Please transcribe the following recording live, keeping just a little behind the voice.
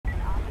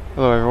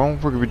Hello everyone,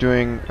 we're going to be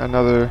doing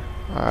another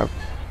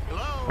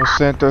Los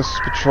Santos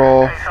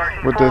patrol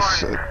with this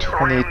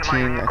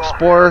 2018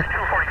 Explorer.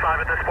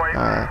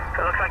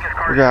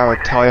 We're going to have a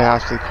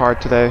Tallahassee car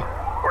today.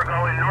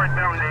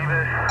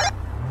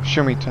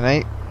 Show me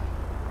tonight.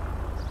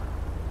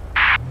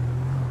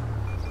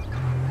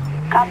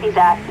 Copy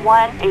that,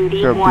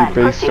 181. Gonna be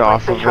based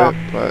off of it,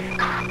 but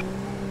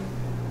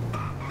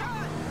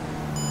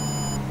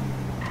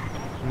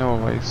no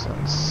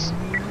license.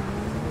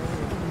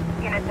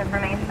 Units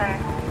information.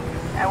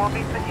 I will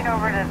be switching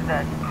over to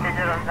the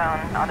digital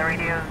zone on the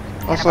radios.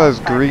 Also has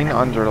green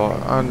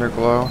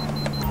underglow.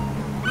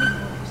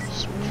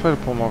 Just try to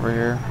pull him over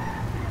here.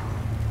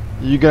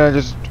 You gonna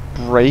just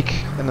brake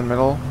in the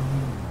middle?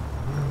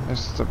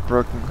 It's just a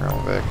broken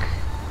Crown Vic.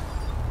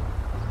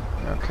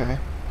 Okay.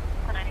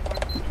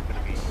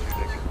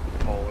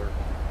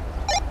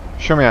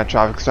 Show me that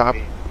traffic stop.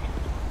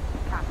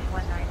 Copy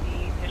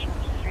 190 Fishman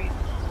Street.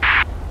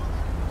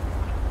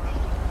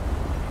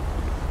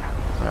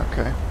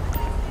 Okay.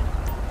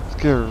 Let's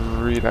get a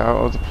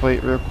readout of the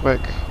plate real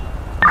quick.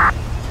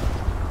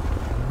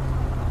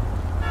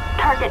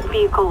 Target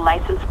vehicle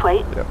license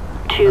plate. Yep.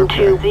 22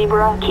 Okay.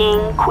 Zebra,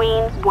 King,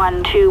 Queen,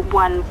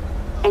 121.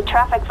 A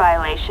traffic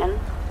violation.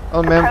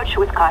 Oh, ma'am. Approach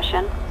with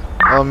caution.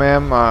 Oh,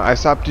 ma'am. I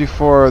stopped you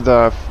for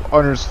the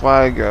owner's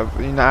flag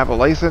of you not have a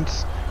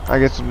license. I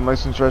get some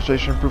license,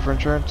 registration, proof of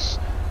insurance.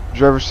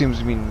 Driver seems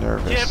to be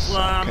nervous.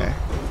 Okay.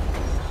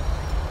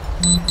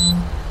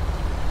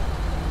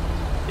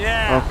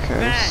 Yeah. Okay,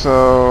 thanks.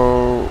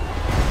 so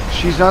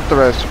she's not the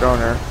registered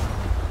owner.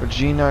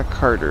 Regina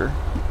Carter.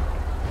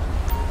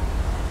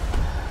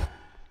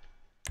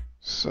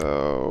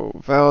 So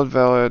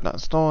valid, not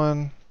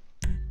stolen.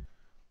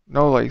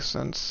 No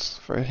license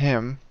for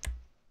him.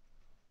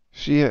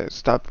 She has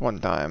stopped one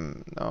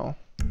time. No.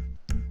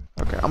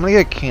 Okay, I'm gonna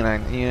get a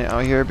canine unit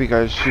out here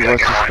because she was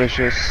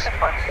suspicious.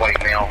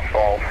 White male,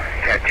 bald,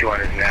 tattoo on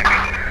his neck.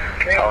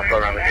 Also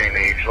around the same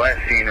age.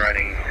 Last seen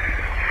running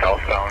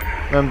southbound.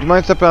 Ma'am, do you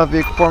mind stepping out of the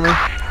vehicle for me? 2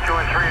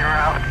 and 3 en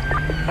route.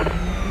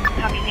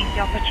 Copy, thank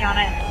you. I'll put you on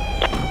it.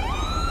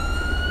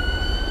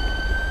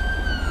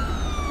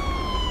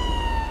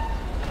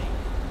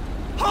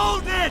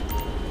 Hold it.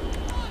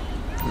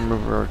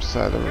 Move her to the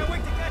side of the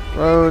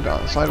road,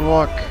 on the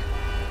sidewalk.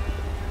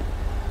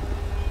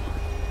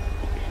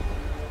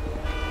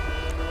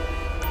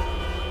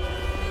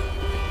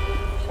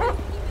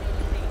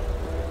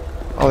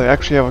 Oh, they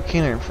actually have a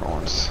canine for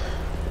once.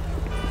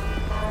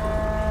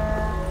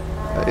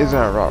 That isn't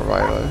a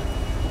Rottweiler.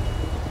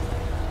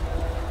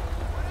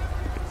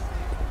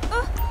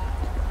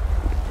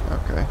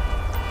 Okay.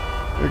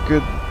 You're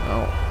good.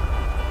 Oh.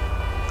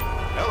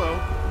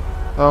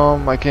 Hello.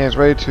 My can is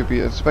ready to be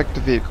inspect the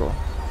vehicle.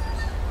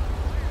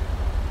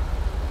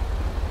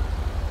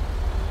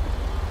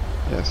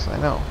 Yes, I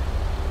know.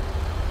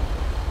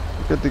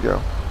 We're good to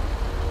go.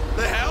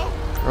 The hell?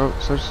 Oh,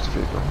 search the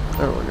vehicle.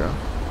 There we go.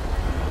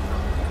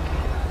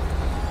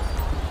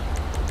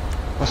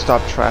 I'll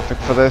stop traffic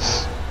for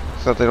this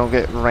so that they don't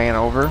get ran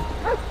over.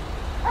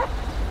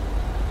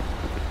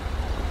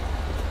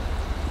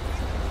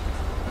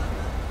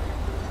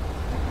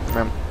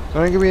 Ma'am, is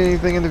there gonna be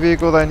anything in the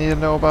vehicle that I need to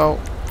know about?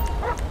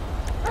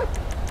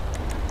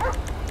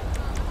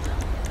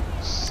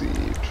 Let's see.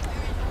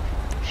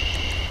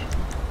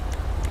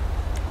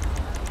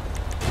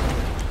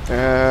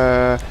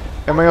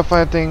 Am I gonna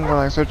find a thing when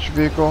I search your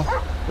vehicle?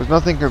 There's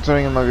nothing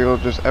concerning in my vehicle,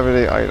 just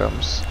everyday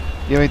items.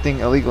 Do you have anything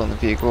illegal in the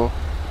vehicle?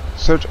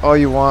 Search all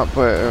you want,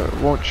 but it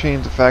won't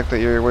change the fact that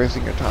you're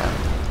wasting your time.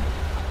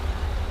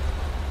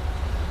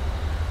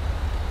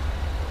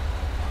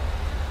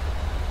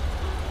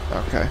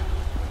 Okay.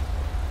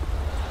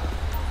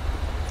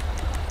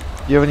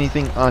 Do you have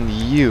anything on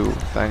you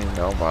that I need to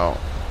know about?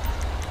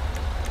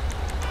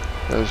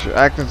 Because you're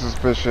acting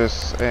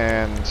suspicious,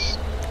 and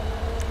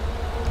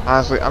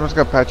honestly, I'm just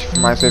gonna patch you for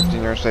my safety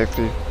and your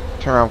safety.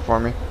 Turn around for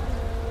me.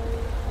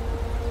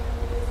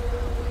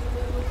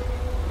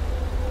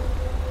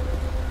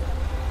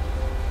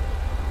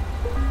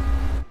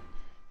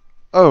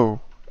 Oh,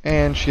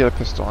 and she had a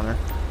pistol on her.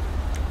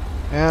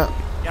 Yeah,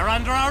 You're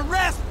under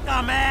arrest,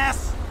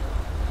 dumbass.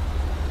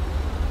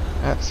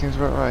 that seems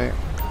about right.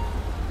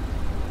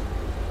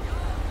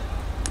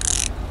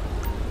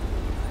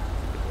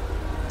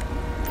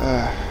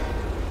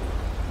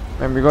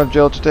 Man, you're going to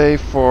jail today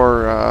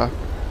for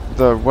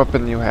the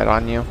weapon you had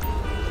on you.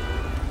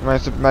 I'm gonna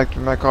step back to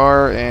my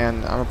car,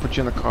 and I'm gonna put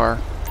you in the car.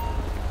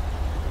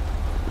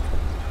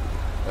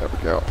 There we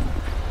go.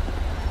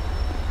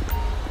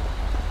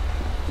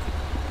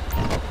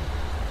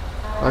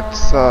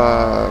 Let's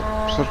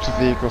search the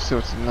vehicle, see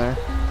what's in there.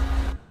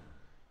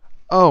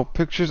 Oh,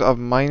 pictures of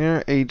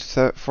minor age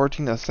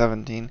 14 to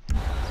 17.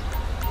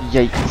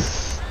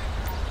 Yikes.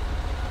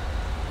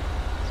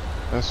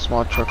 There's a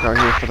small truck out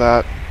here for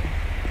that.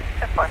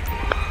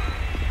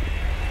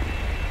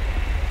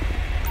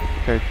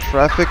 Okay,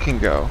 traffic can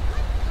go.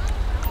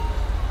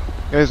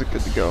 You guys are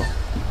good to go.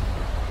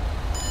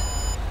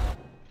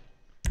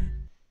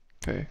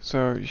 Okay,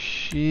 so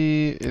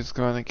she is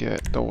going to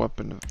get the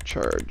weapon of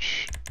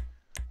charge.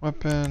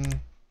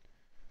 Weapon.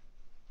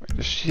 Wait,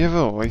 does she have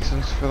a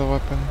license for the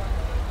weapon?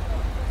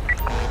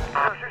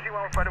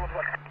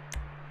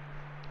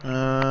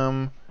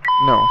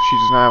 No, she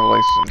does not have a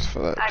license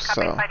for that,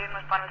 so.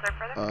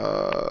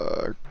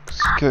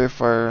 Carry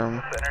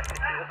firearm.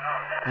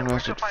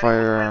 Unregistered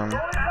firearm.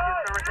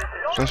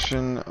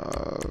 Possession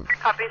of.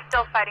 Copy,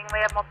 still fighting. We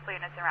have multiple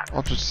units around.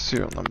 Ultra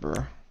serial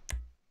number.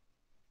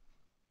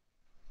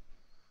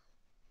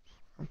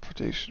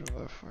 Importation of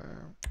the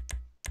firearm.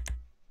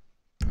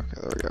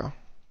 Okay, there we go.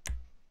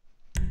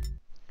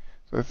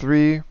 So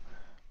 3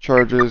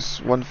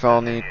 charges, 1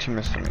 felony, 2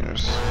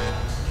 misdemeanors.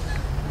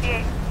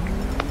 Yeah.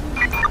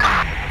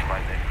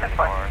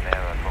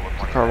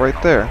 The car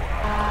right there.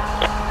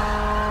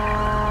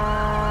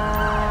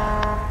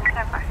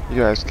 You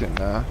guys can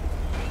go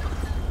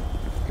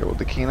with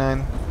the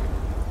canine.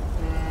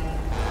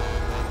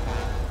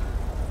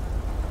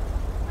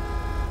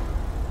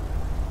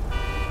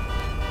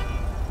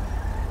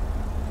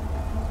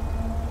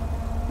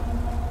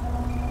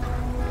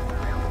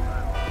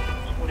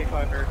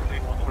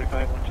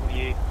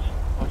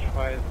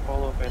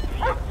 Follow up at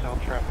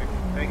South Traffic.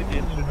 Make it the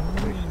incident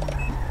number, please.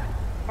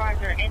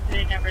 Roger,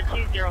 incident number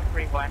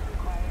 2031.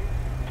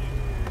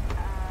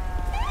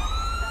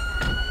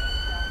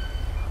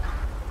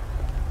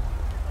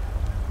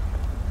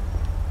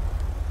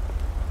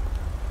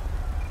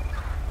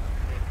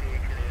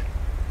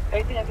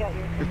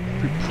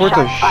 Report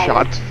the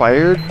shots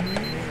fired.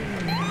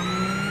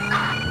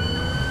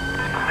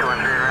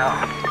 Doing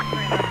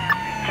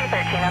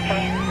 213,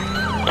 okay?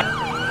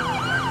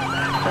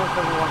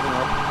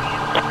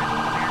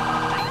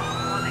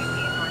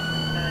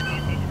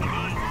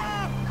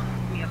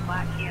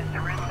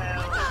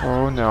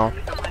 Oh no.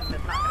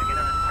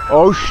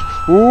 Oh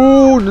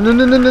ooh,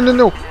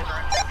 no.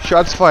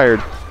 Shots fired.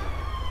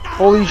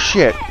 Holy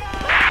shit.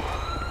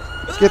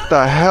 Get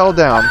the hell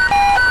down.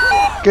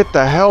 Get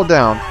the hell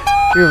down.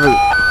 We have a...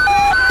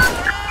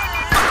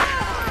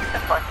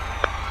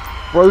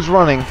 Bro's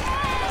running.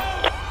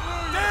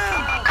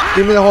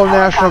 Give me the whole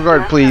National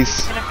Guard,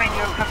 please. I'm gonna find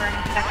you a cover in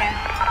a second.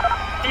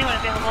 Anyone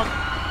available?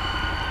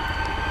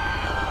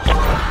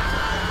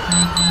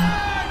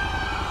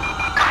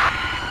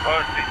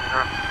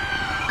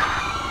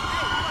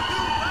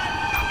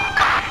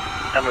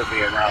 I'm gonna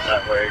be around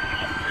that way.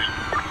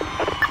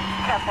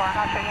 Careful,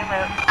 I'll show you a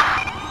route.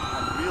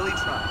 I'm really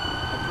trying.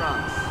 I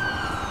promise.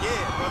 Yeah,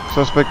 brother.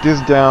 Suspect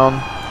is down.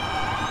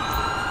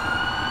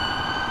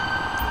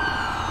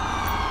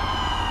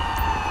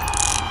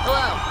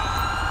 Hello.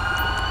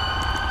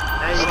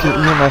 Let's get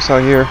EMS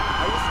out here.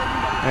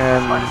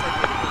 And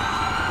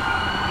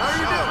How are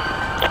you doing?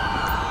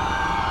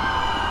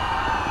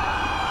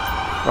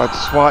 got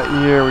SWAT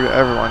here, we got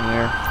everyone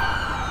here.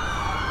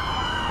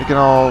 We can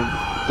all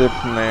dip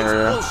from the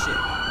area. Bullshit.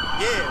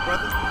 Yeah,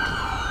 brother.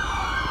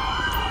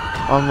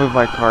 I'll move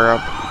my car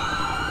up.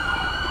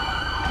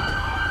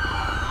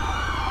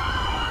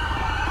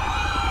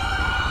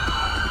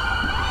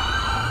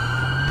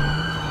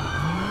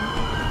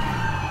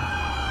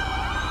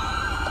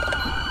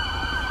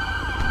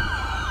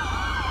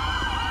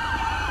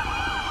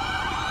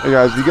 Hey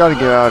guys, you gotta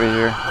get out of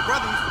here. My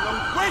brother used to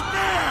know. Wait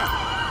there!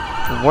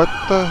 What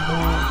the hell?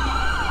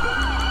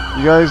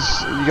 You guys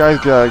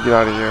gotta get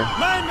out of here.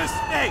 My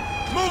mistake.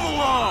 Move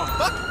along.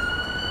 Fuck.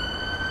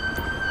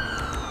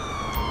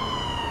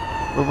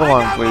 Move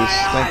along, please.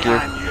 Thank you.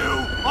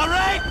 All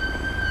right.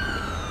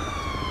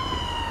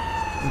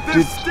 Dude,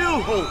 There's still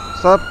hope.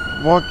 stop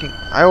walking.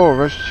 I will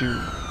arrest you.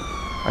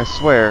 I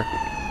swear.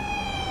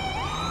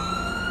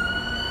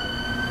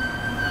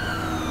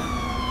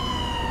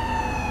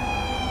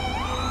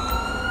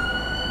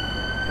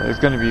 He's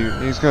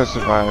gonna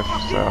survive,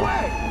 so.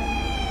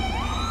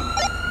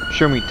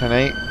 Show me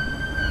tonight.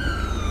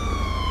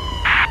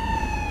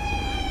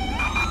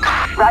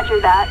 Roger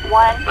that.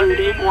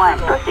 181.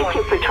 Proceed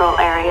to patrol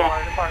area.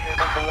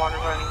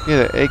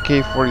 Yeah, the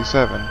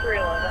AK-47.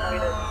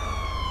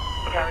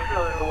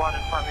 The water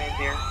department is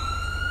here.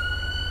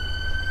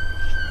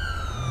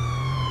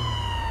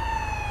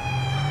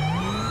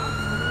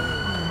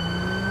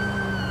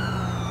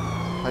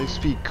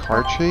 High-speed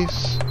car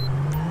chase?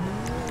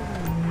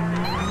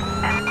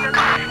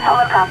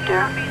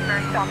 Helicopter.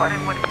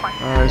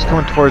 He's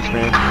coming towards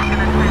me.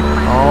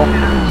 Oh,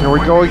 here we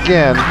go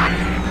again.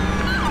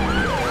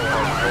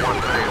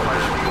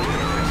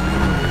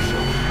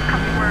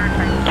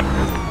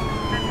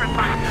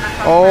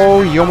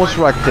 Oh, you almost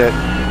wrecked it.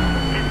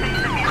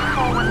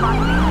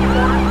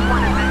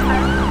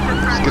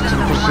 Let's get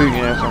some pursuit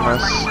units on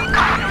this.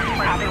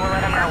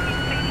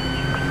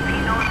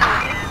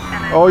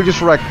 Oh, you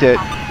just wrecked it.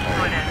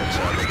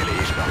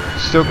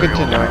 Still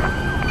continuing.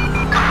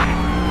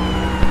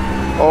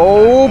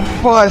 Oh,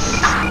 bus!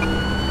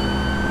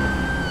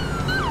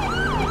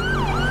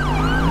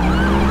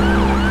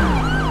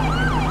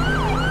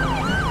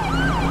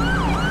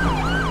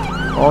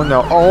 Oh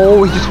no.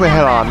 Oh, he just went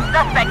head on.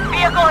 Suspect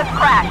vehicle has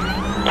crashed.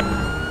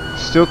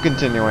 Still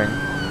continuing.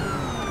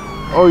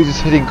 Oh, he's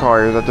just hitting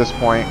cars at this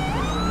point.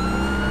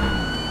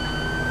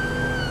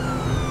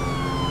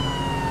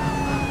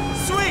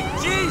 Sweet.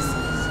 Jesus!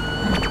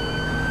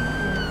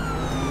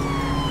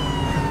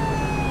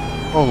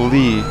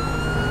 Holy.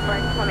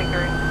 Right,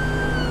 23.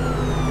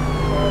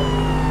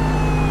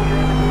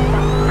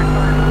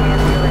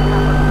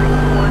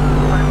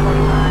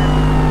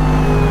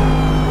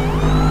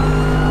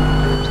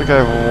 Looks like I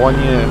have 1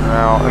 unit en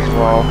route as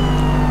well.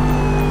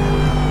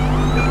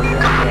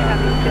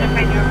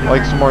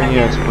 Like some more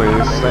units,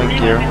 please.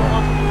 Thank you.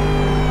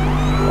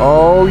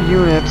 Oh,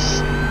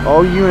 units.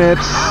 Oh,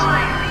 units.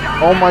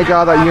 Oh my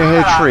god, that unit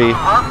hit a tree.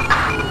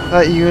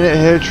 That unit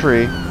hit a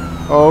tree.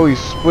 Oh, he's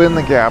splitting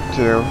the gap,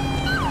 too.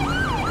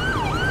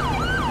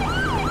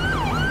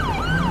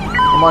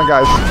 Come on,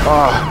 guys.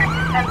 Ah.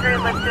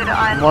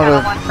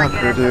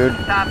 Motherfucker, dude.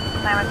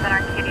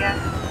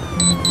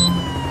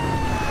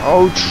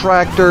 Oh,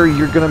 tractor,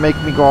 you're gonna make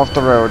me go off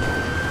the road.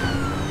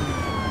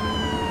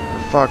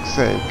 For fuck's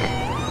sake.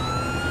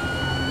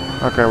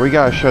 Okay, we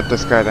gotta shut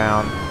this guy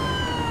down.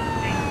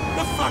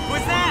 The fuck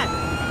was that?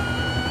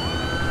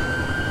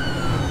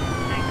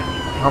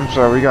 I'm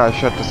sorry, we gotta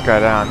shut this guy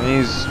down.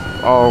 He's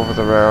all over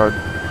the road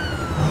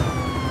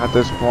at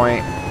this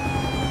point.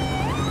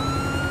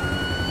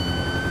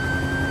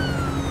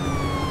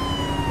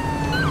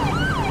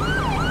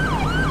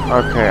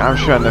 Okay, I'm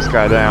shutting this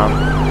guy down.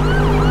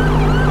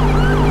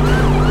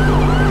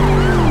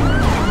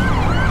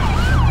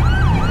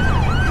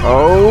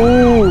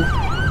 Oh!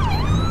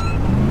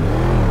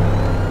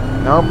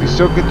 Nope, he's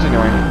still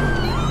continuing.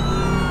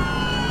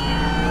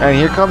 And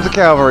here comes the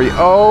cavalry.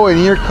 Oh, and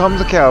here comes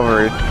the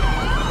cavalry.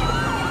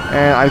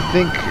 And I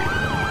think...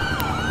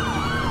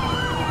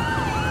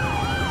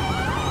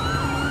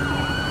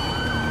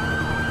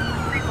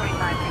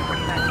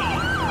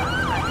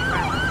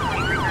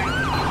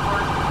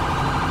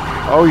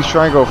 Oh, he's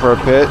trying to go for a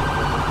pit.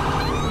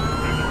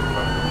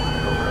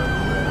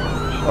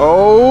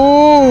 Oh!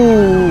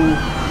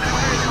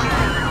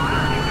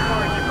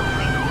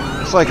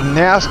 It's like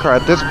NASCAR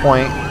at this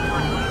point.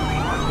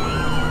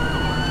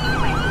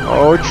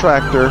 Oh,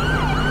 tractor.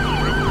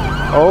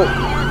 Oh,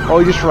 oh,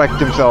 he just wrecked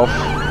himself.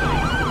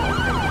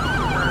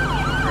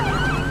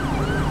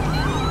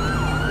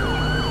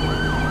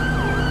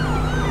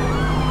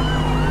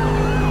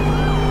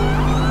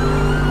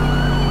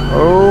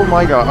 Oh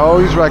my god. Oh,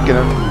 he's wrecking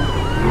him.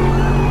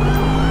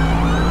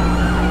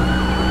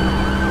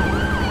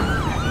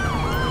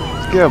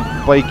 Let's get a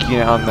bike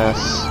unit on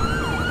this.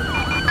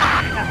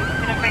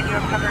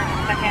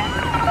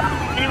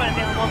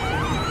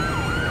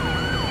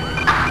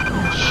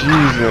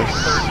 Jesus.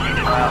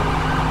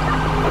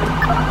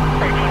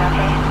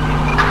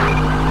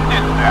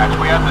 Dispatch,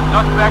 we have the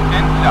suspect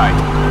in sight.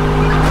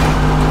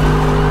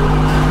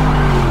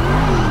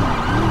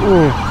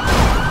 Ooh.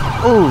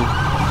 Ooh.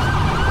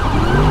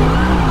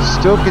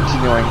 Still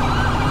continuing.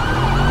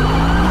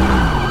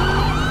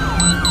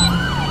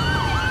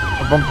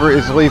 The bumper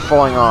is really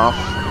falling off.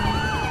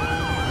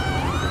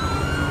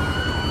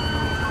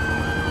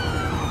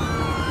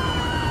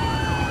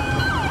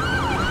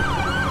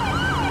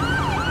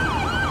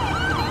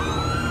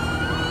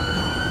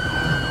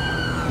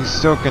 He's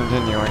still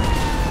continuing.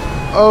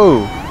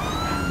 Oh!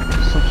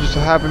 Something just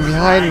happened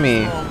behind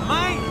me.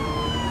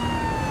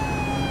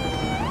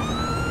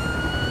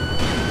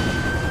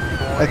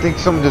 I think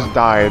someone just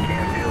died.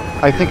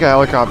 I think a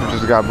helicopter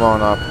just got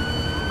blown up.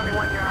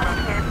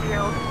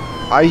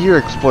 I hear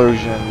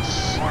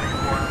explosions.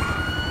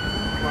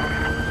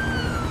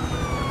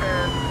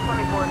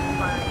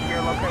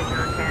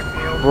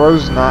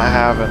 Bro's not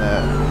having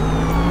it.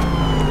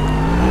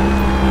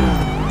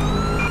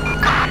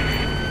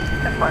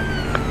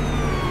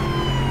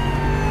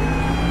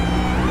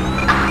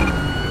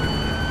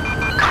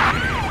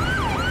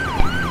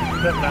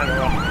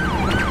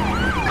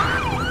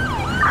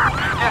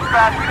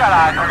 Dispatch, we got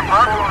eyes on the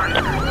front.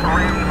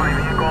 Arranging my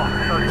vehicle,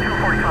 so it's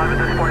 245 at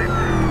this point.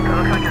 It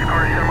looks like his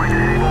car is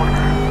semi-disabled.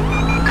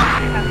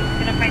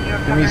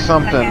 Give me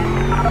something.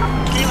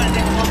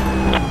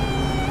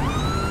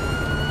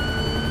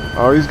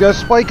 Oh, he's got a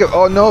spike.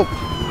 Oh, nope.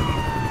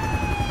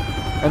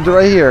 Enter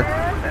right here.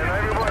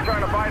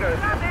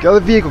 Get out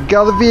of the vehicle. Get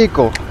out of the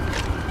vehicle. 3-4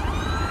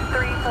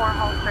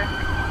 holster.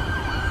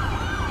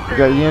 We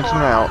got units in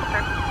route.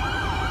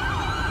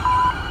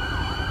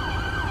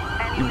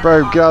 You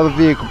better get out of the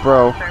vehicle,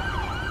 bro.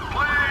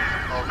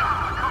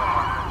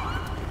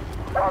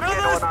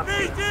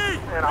 LSPD!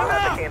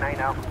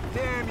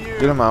 Damn you.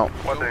 Get him out.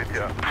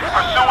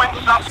 Pursuing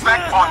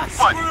suspect on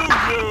foot. Screw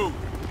you!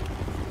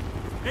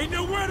 Ain't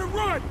nowhere to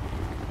run!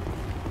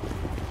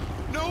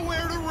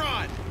 Nowhere to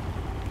run.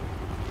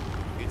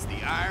 It's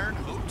the Iron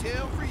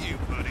Hotel for you,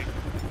 buddy.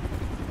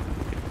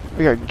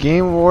 We got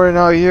game warden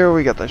out here.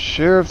 We got the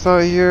sheriffs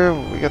out here.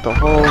 We got the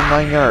whole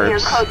 9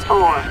 yards. Code 4.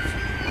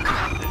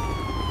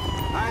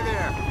 Hi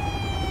there.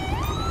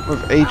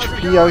 With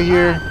HP out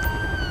here.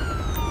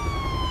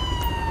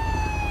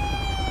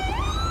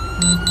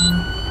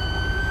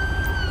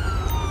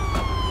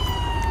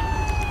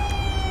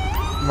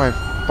 My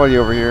buddy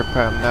over here,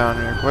 pat him down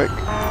real quick.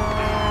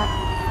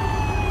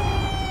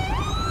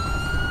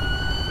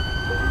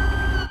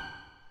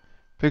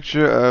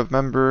 Picture of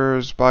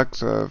members,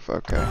 box of,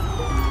 okay.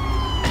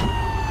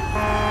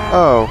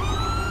 Oh.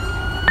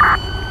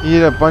 He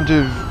had a bunch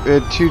of,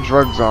 it had 2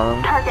 drugs on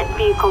him. Target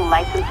vehicle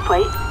license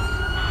plate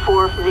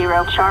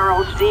 40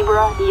 Charles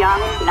Zebra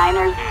Young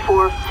Niners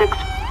 46.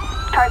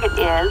 Target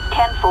is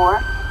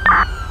 10-4.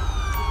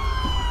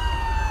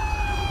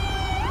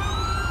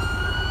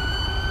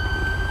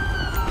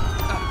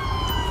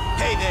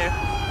 Hey there.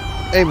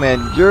 Hey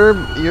man, your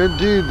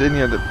dude in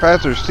the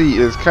passenger seat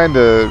is kind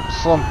of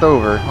slumped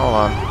over. Hold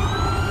on.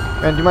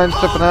 Man, do you mind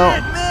stepping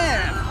out?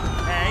 Man.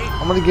 Hey.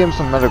 I'm gonna give him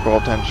some medical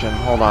attention.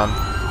 Hold on.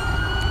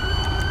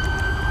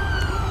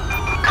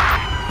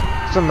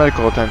 Some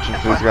medical attention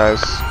for these guys.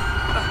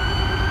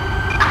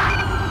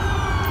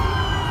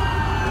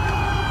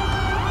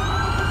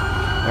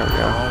 There we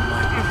go. Oh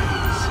my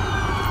goodness.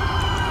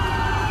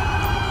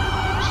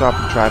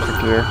 Stopping traffic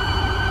here.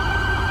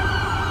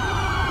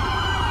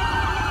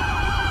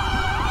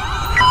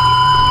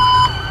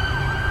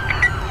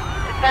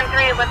 It's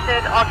 10-3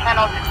 listed, all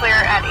channels clear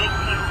at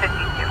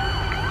 1852.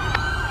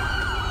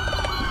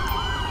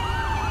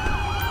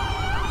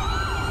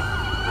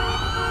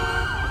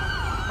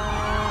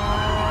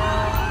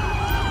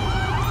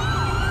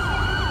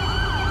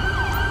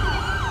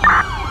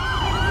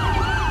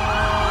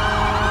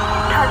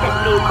 Target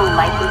vehicle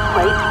license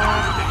plate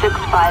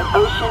 65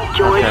 Ocean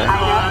Joy Okay.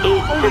 China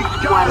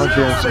 861.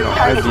 Okay, so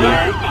Target ID.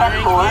 is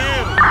 10-4.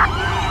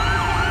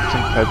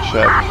 Some pet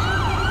check.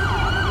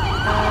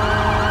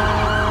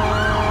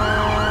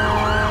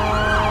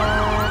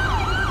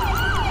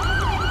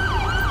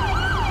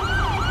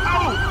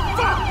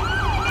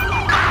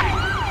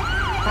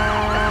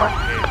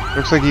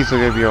 Looks like he's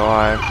gonna be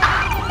alive.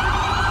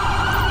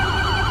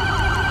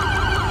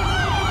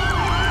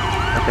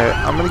 Okay,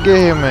 I'm gonna get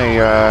him an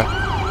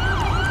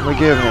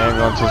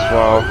ambulance as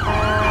well.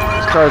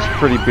 This car's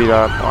pretty beat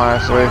up,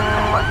 honestly.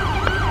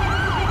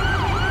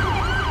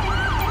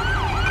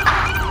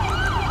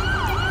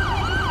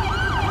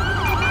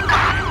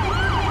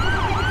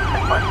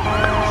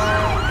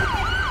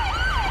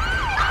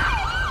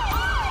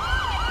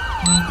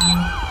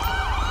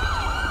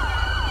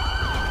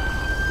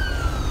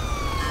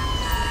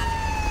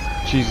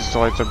 Jesus, the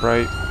lights are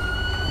bright.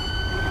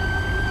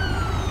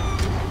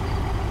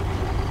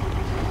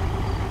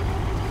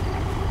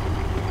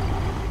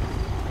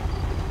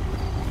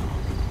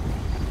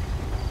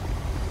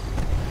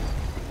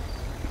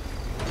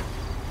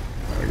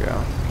 There we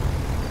go.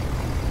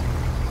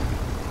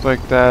 It's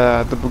like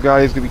the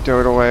Bugatti's gonna be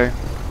towed away.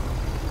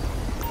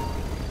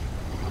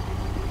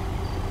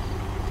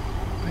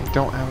 I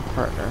don't have a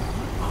partner.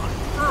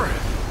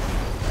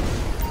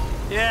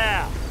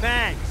 Yeah,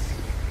 thanks.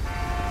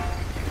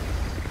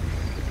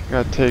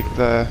 Gotta take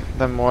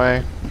them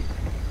away.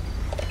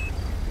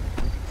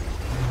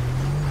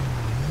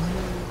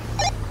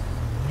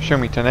 Show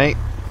me 10-8.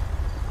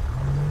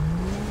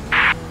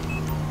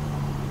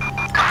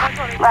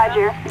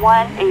 Roger,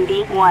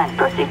 181.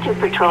 Proceed to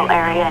patrol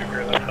area.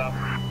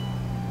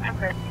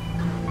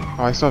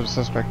 Oh, I still have a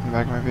suspect in the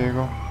back of my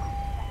vehicle.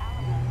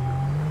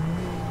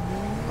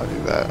 I'll do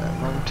that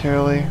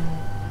momentarily.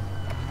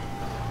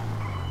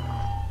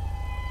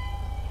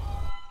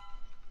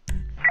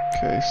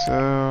 Okay,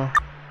 so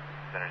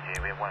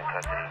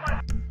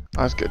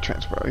I'll just get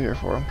transport out here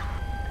for him.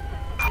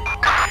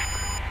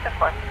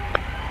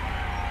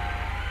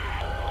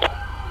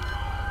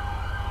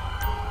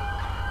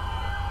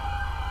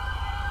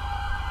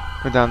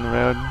 Go down the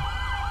road.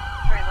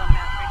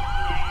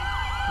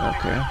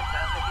 Okay.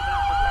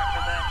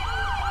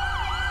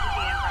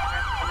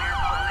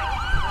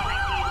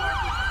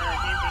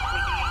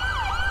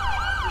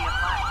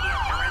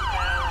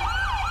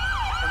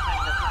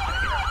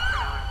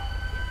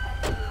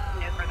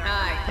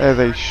 That is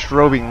a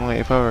strobing light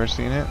if I've ever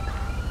seen it.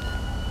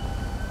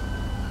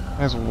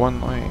 That's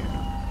one light.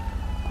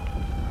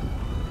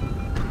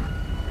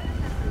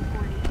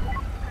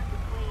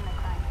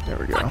 There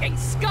we go.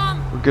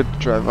 We're good to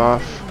drive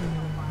off.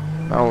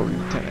 Now we'll be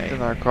 10-8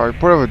 in our car.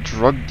 Report of a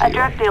drug deal. A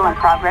drug deal in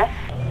progress.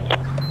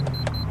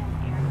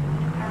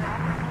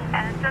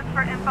 And just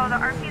for info, the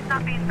RP is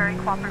not being very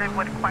cooperative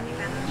with questions.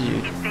 Yeah,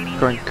 He's stating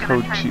going he's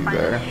code gonna try 2 and find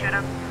there. and shoot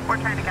him. We're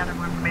trying to gather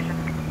more information.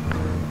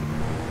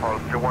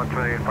 Officer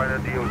 128, find a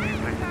DOT,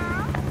 please.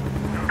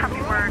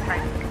 Copy, we're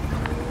trying.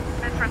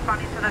 It's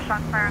responding to the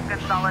shots fired on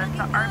Gonzalez.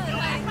 The RP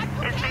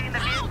is stating the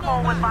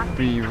vehicle was last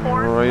Be seen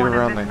towards right Buena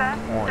around the Vista,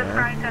 corner.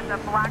 described as a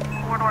black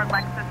four-door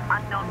Lexus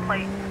unknown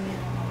plate.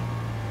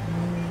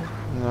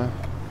 No.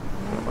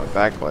 My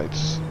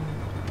backlights.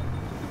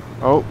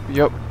 Oh,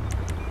 yep.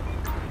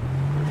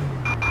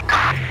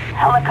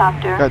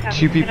 Helicopter. Got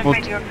 2 people.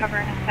 Your cover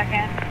in a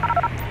second.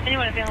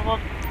 Anyone available?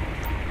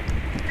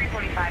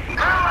 345.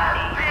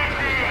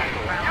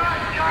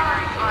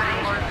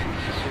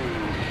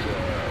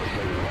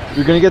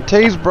 You're gonna get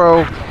tased,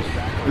 bro.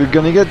 You're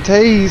gonna get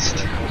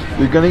tased.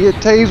 You're gonna get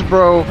tased,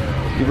 bro.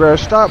 You better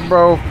stop,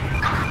 bro.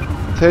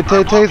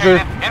 Taser.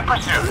 In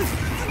pursuit.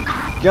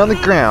 Get on the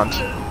ground.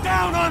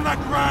 Down on the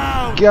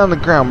ground! Get on the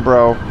ground,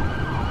 bro.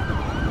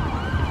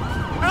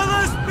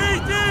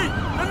 LSPD!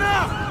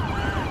 Enough!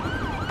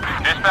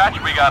 Dispatch,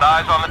 we got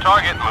eyes on the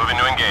target. Moving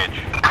to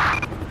engage.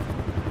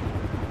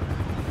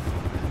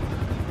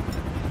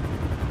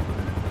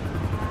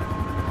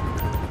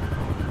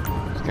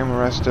 Get him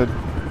arrested.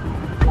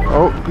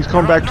 Oh, he's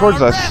coming back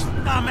towards us.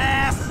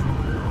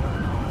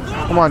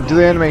 Come on, do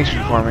the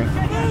animation for me.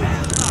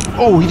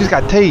 Oh, he just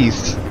got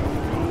tased.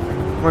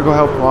 I'm gonna go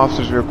help the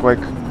officers real quick.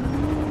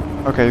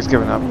 Okay, he's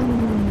giving up.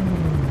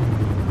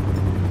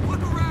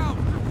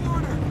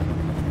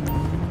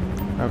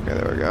 Okay,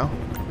 there we go.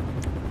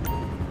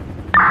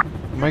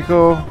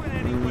 Michael.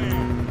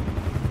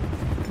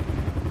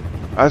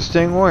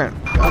 Outstanding warrant.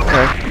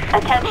 Okay.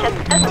 Attention,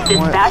 this is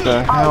What dispatch. the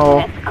All hell?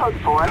 units, code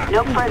 4.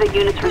 No further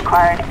units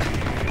required.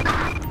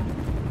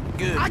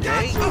 Good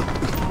day.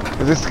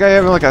 Is this guy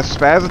having like a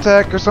spaz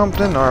attack or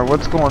something? Or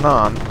what's going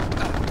on?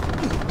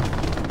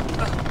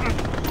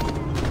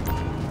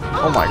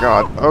 Oh my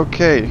god.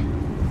 Okay.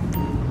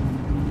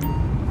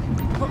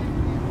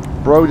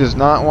 Bro does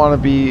not want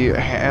to be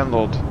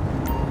handled.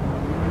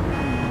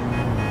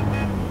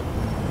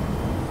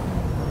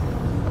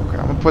 Okay,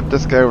 I'm gonna put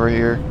this guy over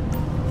here.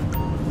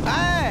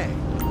 Hey!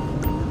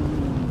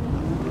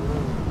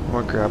 I'm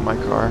gonna grab my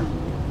car.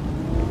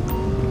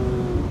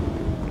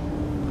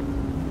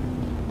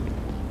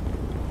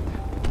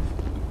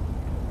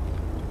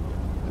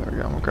 There we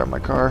go, I'm gonna grab my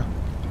car.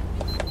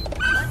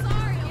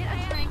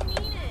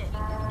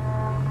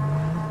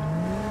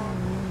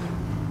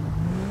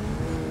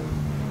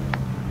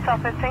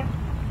 South 15.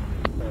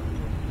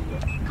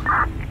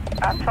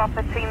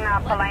 1215,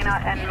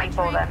 Paulina and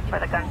Maple then for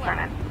the gun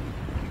turn-in.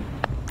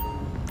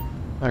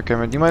 Okay,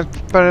 man, do you mind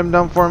putting him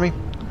down for me?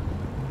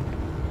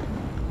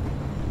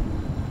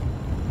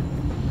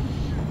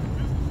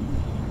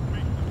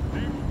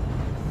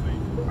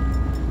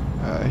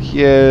 He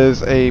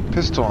has a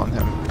pistol on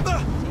him.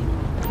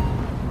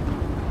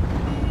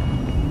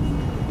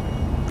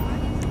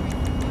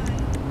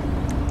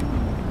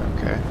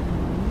 Okay.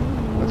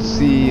 Let's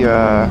see,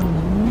 got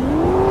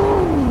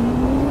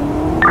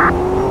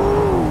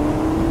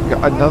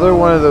another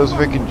one of those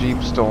freaking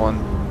Jeeps stolen.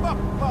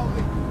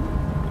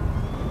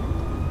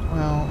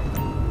 Well,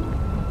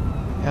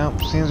 yeah,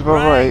 seems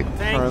about right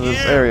for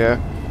this area.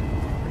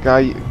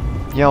 Guy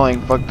yelling,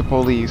 "Fuck the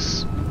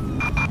police."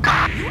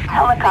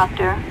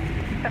 Helicopter.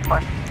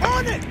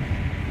 On it!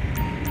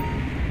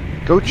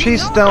 Go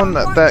chase down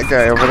that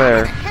guy over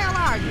there.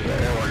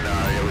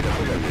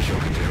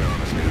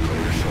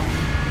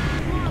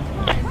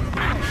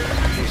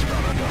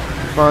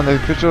 Found a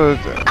picture of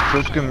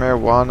prescription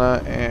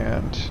marijuana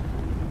and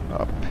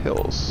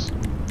pills.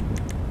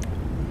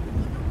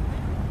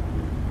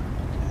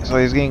 So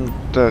he's getting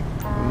the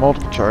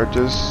multiple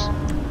charges.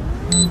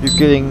 He's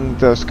getting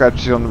the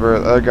scratch number.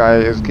 The other guy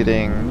is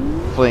getting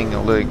fleeing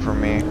and looting from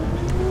me,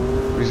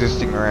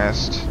 resisting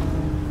arrest,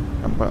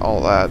 and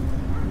all that.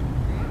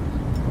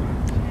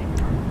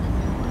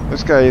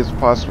 This guy is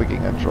possibly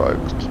getting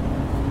drugged.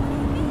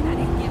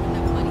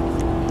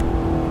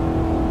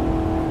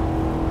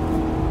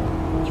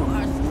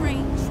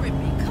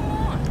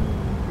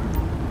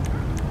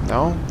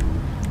 No?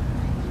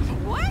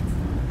 What?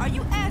 Are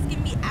you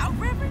asking me out,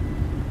 Reverend?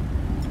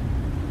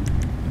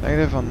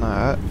 Negative on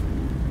that.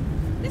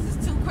 This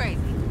is too crazy.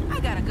 I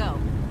gotta go.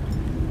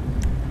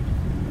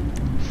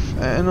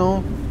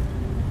 Fentanyl?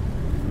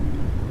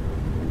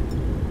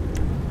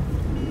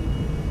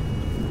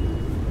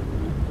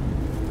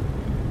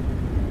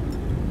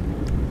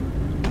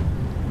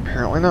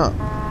 Apparently not.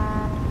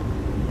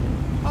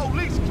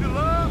 Police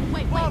killer!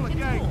 Wait, Ball it's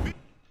gang, cool.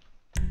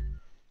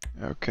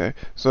 Okay,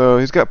 so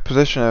he's got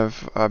possession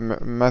of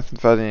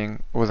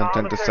methamphetamine with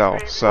intent to sell,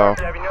 so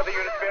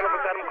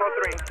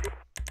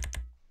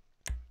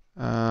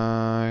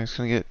he's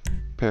gonna get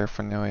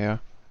paraphernalia.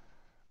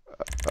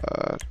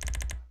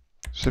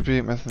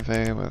 Distribute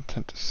methamphetamine with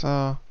intent to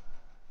sell.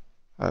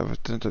 With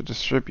intent to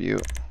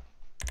distribute.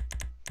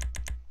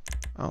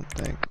 I don't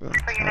think with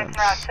For units intent.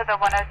 route to the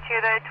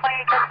 102, the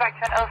 20 goes back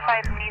to an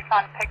 05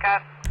 Nissan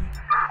pickup.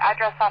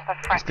 Address off of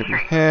Front This could be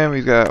Street. him.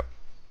 He's got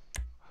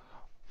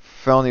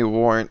felony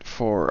warrant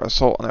for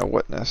assault on a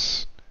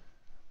witness.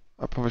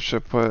 I probably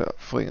should put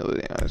fleeing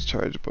looting on his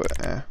charge,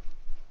 but eh.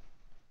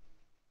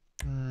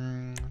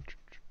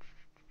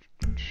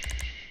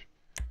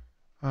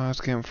 Let's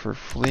get him for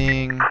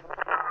fleeing.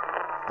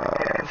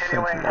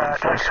 Fleeing from law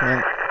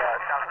enforcement.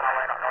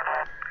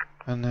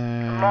 And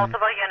then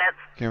Multiple units.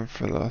 get him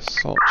for the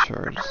assault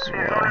charge as Into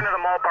well. the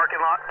mall parking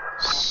lot.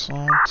 Assault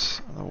on a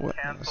Cancel the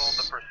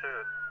witness.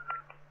 pursuit.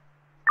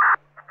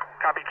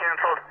 Copy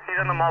canceled. He's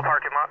in the mall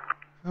parking lot.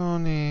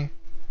 Felony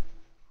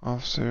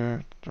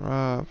officer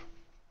Rob.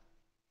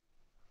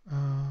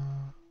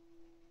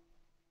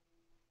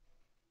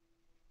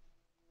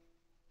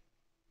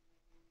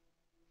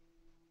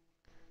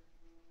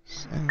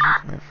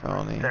 Injury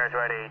felony. There's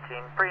right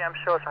 18. Preempt,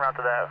 show us en route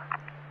to that.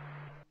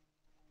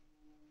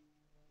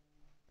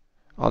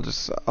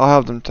 I'll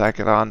have them tack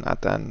it on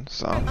at the end,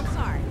 so. I'm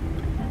sorry.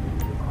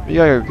 You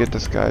gotta go get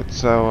this guy,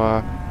 so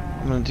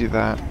I'm gonna do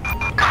that.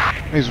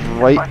 He's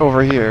right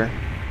over here.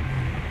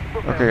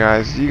 Okay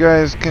guys, you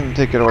guys can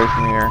take it away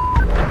from here.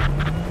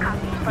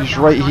 He's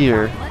right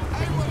here. Let's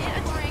get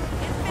a drink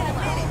and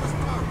finish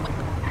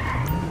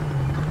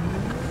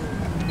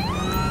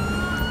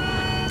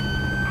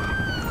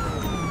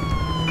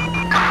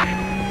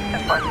it.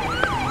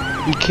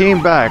 He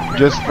came back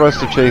just for us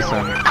to chase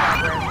him.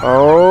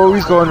 Oh,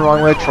 he's going the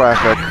wrong way of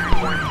traffic.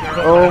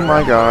 Oh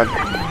my god.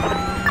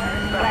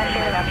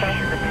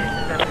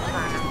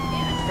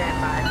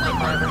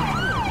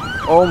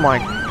 Oh my,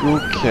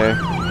 okay.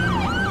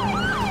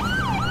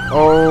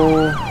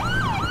 Oh.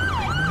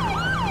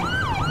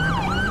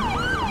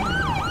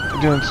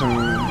 We're doing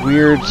some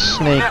weird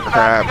snake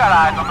crap.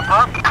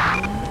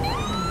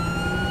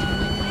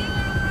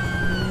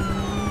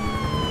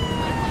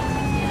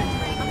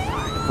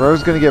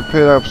 Bro's gonna get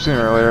pit up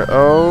sooner or later.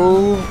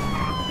 Oh.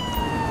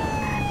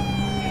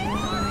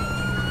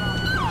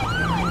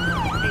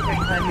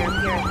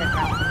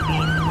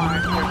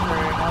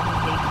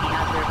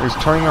 He's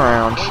turning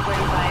around.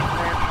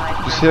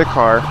 Just hit a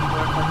car.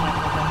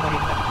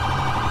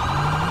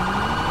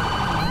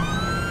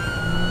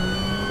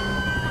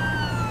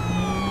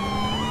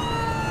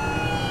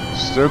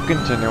 Still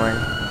continuing.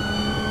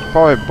 It's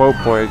probably a boat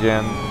boy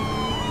again.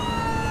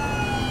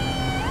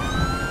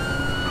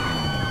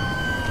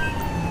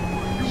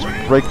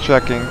 Just brake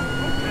checking.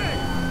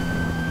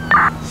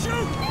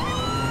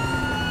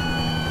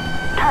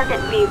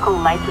 Target vehicle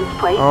license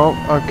plate. Oh,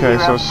 okay,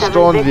 so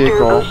stolen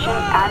vehicle.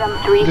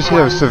 Just hit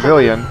a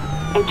civilian.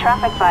 A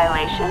traffic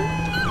violation.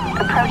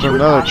 Approach There's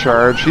with another caution.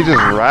 charge. He's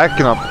just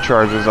racking up the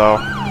charges though.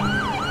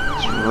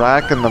 Just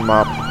racking them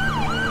up.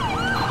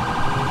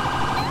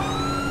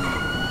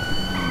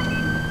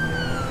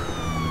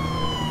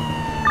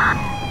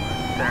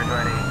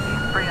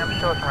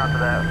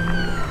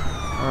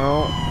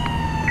 Oh.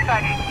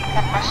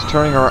 He's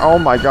turning around. Oh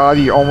my god,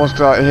 he almost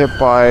got hit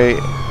by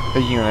a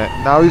unit.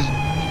 Now he's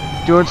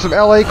doing some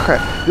LA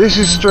crap. This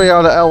is straight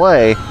out of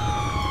LA.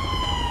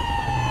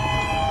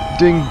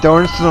 Doing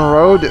donuts in the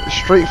road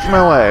straight from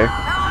LA.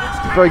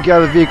 You better get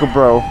out of the vehicle,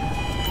 bro.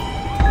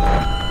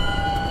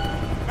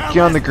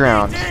 Get on the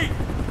ground.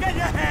 Get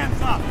your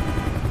hands up!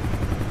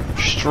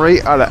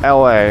 Straight out of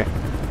LA.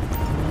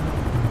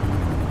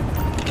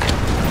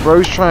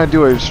 Bro's trying to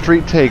do a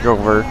street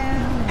takeover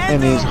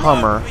in his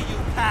Hummer.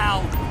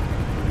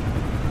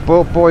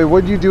 Boat boy,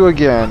 what'd you do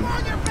again?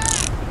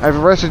 I've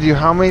arrested you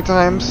how many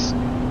times?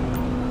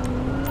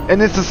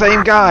 And it's the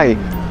same guy!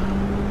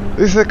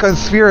 This is a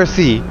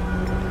conspiracy!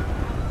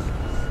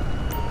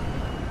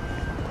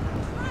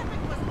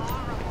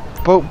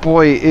 Boat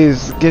boy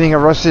is getting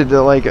arrested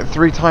like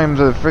 3 times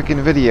a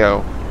freaking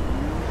video.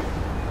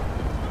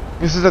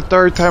 This is the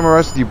 3rd time I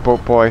arrested you,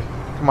 boat boy.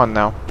 Come on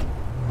now.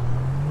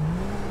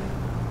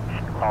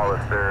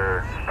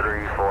 Officer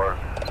 3-4,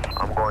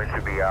 I'm going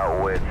to be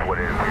out with what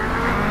it appears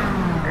to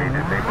be a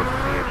disabled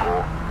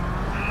vehicle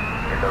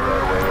in the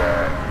roadway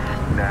at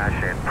Nash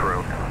and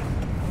Prune.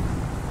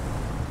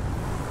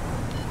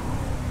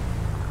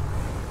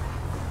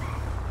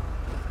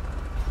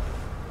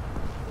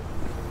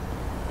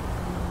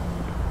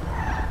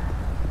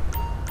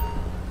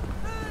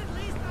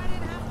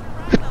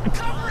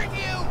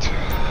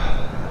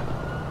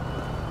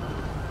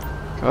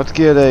 Let's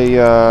get a,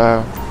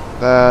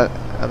 that,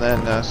 and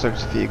then,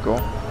 search the vehicle.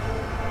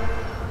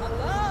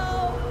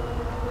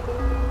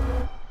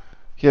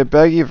 He had a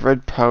baggie of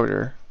red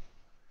powder.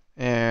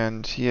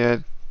 And he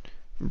had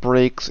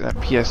brakes and a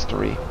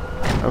PS3.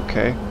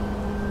 Okay.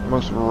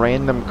 Most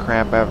random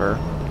crap ever.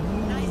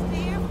 Nice to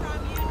hear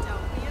from you.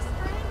 Don't be a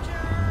stranger.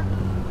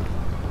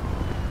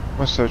 I'm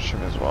gonna search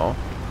him as well.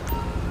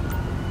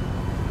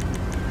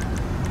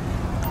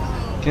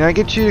 Can I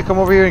get you to come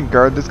over here and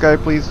guard this guy,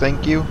 please?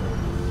 Thank you.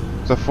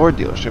 There's a Ford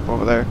dealership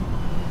over there.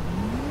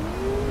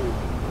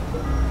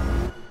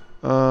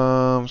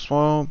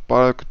 Small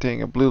bottle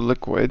containing a blue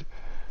liquid.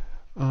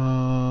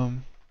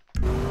 Can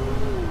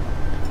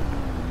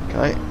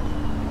I?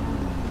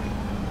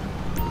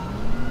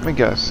 Let me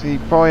guess. He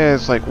probably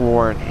has like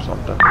warrants or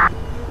something.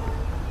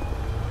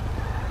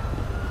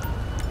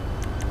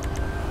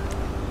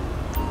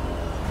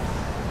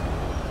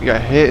 You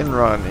got hit and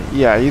run.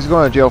 Yeah, he's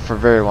going to jail for a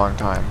very long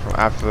time from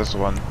after this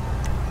one.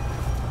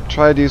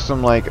 Try to do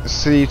some like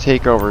city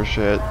takeover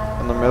shit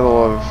in the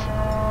middle of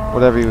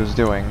whatever he was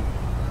doing.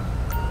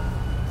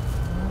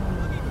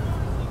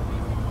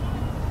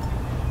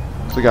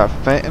 So we got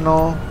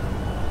fentanyl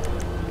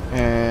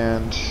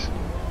and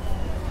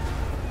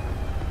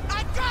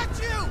I got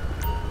you!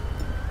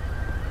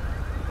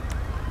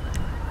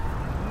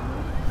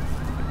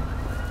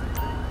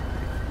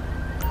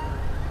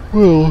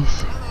 what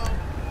else?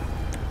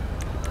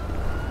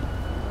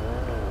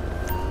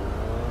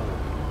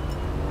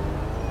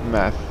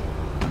 Meth.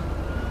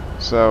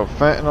 So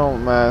fentanyl,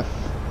 meth,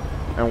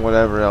 and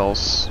whatever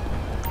else.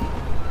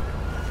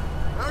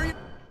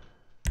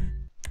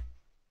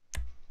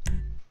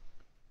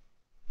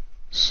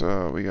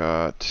 So we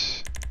got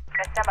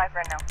Stand by for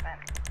announcement.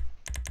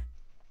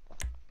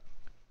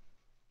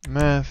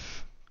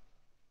 meth,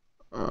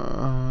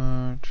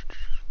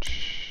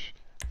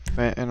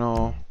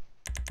 fentanyl.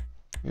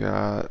 We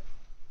got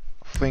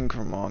fleeing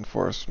from law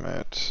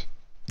enforcement.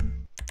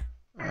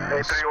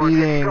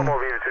 Speeding.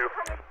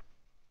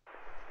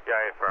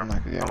 I'm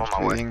not gonna get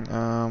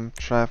speeding.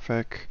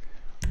 Traffic.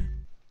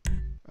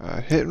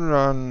 Hit and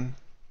run.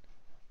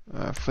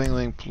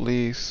 Fleeing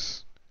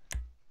police.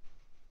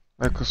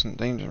 Reckless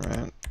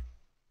endangerment.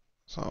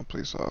 Assault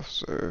police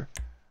officer.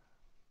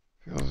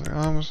 Feels like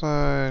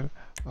homicide.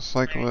 A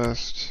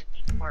cyclist.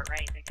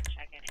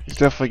 He's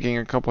definitely getting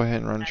a couple hit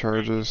and run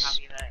charges.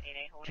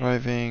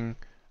 Driving.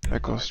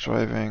 Reckless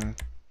driving.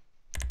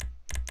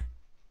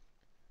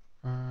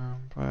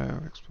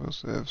 Bio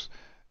explosives.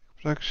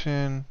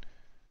 Production.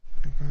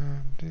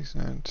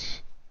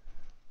 Decent.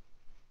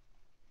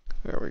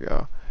 There we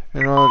go.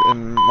 Enrolled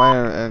in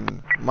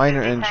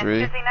minor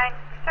injury.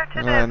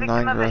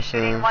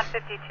 Non-aggressive.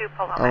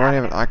 Running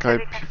of an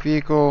occupied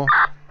vehicle.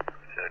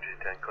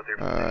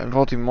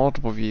 Involving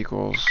multiple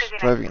vehicles.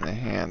 Driving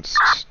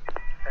enhanced.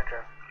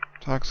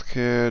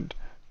 Intoxicated.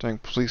 Doing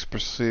police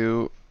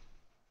pursuit.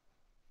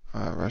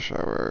 Rush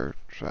hour.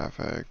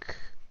 Traffic.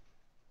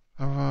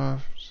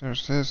 Senior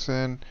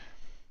citizen.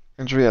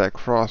 Injury at a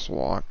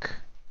crosswalk.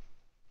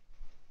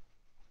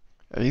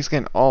 Yeah, he's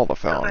getting all the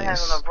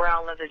felonies.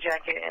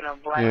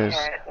 Here's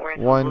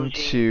 1,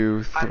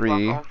 2,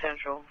 3,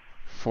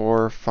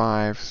 4,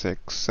 5,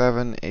 6,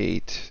 7,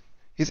 8.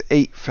 He's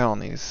 8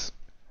 felonies.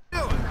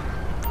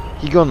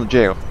 He going to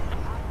jail.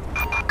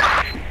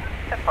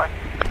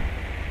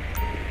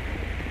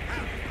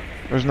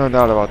 There's no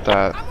doubt about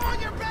that.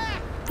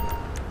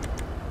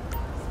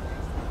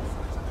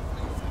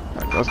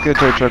 Alright, let's get a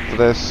tow truck for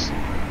this.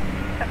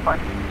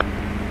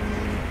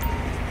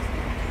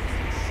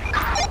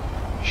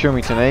 Show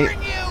me tonight.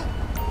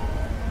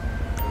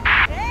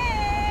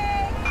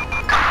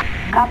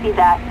 Copy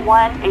that.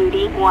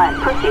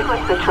 181. Proceed with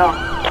patrol.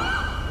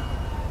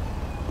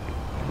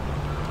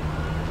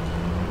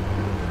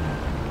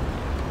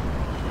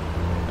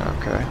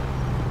 Okay.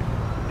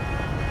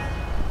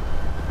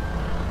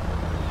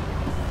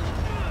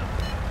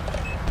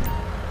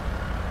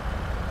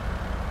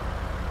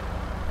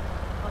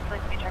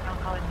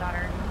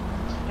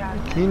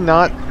 Can you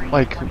not,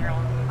 like,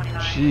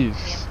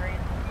 jeez.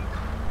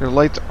 Your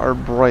lights are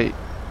bright.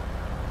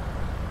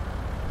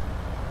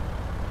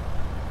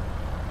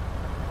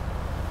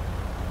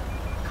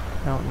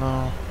 I don't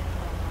know.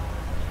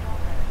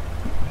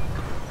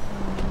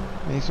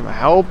 Need some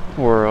help,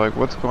 or like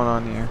what's going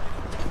on here?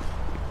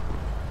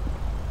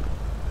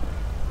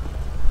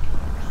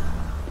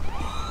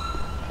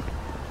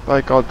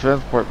 Like I'll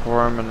transport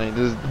for him, and he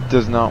just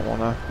does not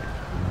wanna.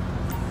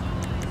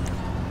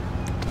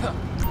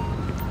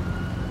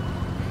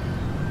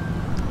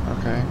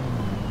 Okay.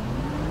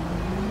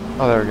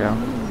 Oh, there we go.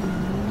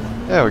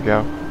 There we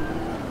go.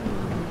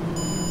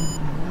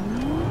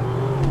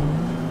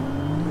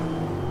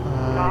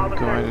 I'm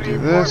going to do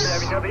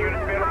this. I'm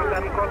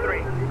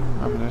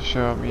going to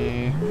show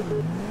me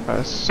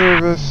a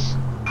service.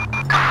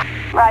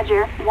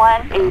 Roger,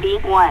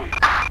 181.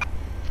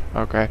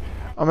 Okay.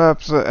 I'm going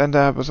to end the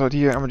episode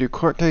here. I'm going to do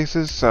court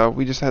cases. So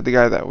we just had the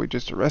guy that we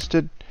just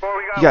arrested.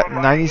 He got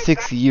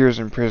 96 years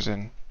in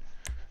prison.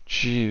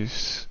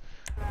 Jeez.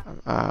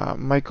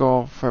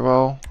 Michael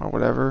Farwell or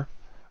whatever.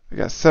 We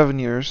got 7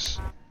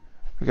 years.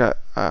 We got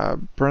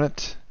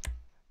Brennett.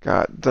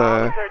 Got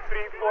the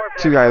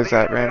 2 guys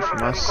that ran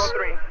from us.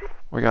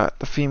 We got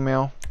the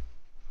female.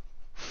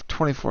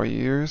 24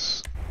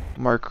 years.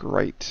 Mark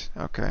Wright.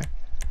 Okay.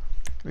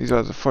 These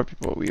are the 4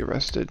 people we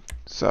arrested.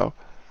 So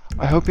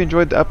I hope you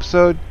enjoyed the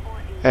episode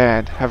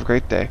and have a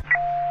great day.